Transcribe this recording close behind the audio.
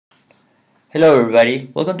Hello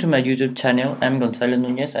everybody, welcome to my YouTube channel. I'm Gonzalo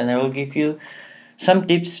Nunez and I will give you some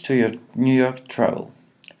tips to your New York travel.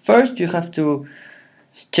 First, you have to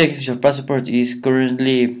check if your passport is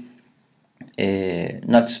currently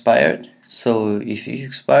not expired. So if it's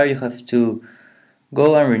expired, you have to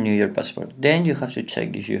go and renew your passport. Then you have to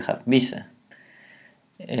check if you have visa.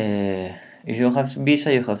 If you don't have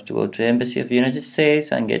visa, you have to go to the Embassy of the United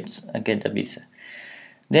States and get a visa.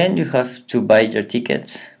 Then you have to buy your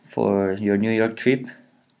tickets for your New York trip.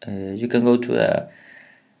 You can go to the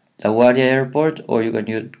LaGuardia Airport or you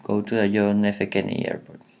can go to the John F. Kennedy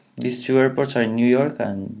Airport. These two airports are in New York,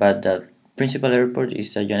 but the principal airport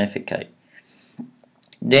is the John F. Kennedy.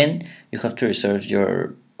 Then you have to reserve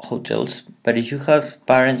your hotels. But if you have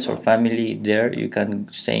parents or family there, you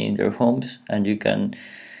can stay in their homes and you can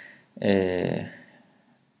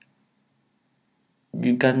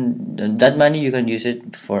that money you can use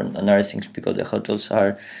it for other things because the hotels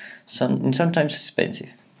are sometimes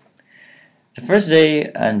expensive. The first day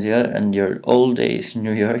and your all days in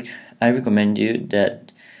New York, I recommend you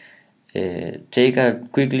that take a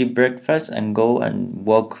quickly breakfast and go and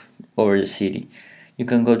walk over the city. You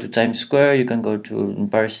can go to Times Square, you can go to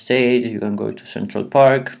Empire State, you can go to Central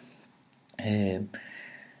Park.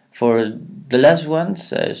 For the last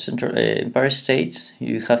ones, Empire State,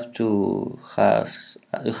 you have to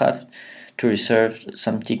reserve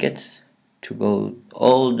some tickets to go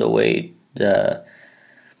all the way the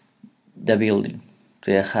building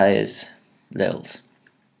to the highest levels.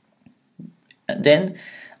 And then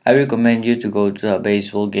I recommend you to go to a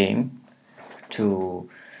baseball game to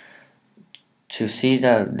see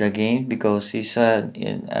the game because it's an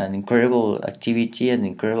incredible activity, an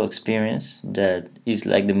incredible experience that is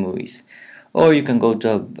like the movies. Or you can go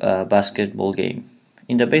to a basketball game.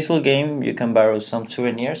 In the baseball game, you can borrow some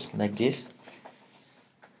souvenirs like this.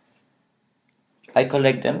 I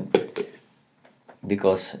collect them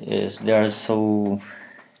because they are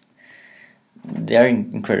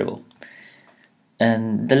incredible.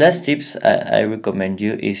 And the last tips I recommend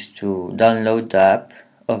you is to download the app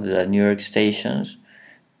of the New York stations,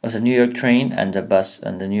 of the New York train and the bus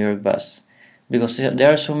and the New York bus, because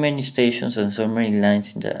there are so many stations and so many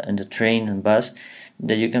lines in the train and bus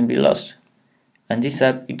that you can be lost. And this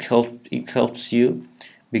app it helps you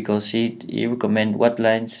because it recommends what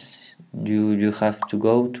lines you have to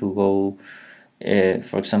go,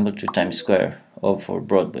 for example, to Times Square or for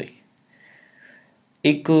Broadway.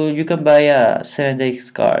 You can buy a 7 days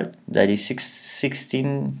card that is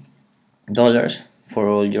 $16 for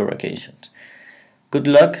all your vacations. Good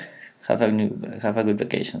luck. Have a good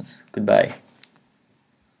vacations. Goodbye.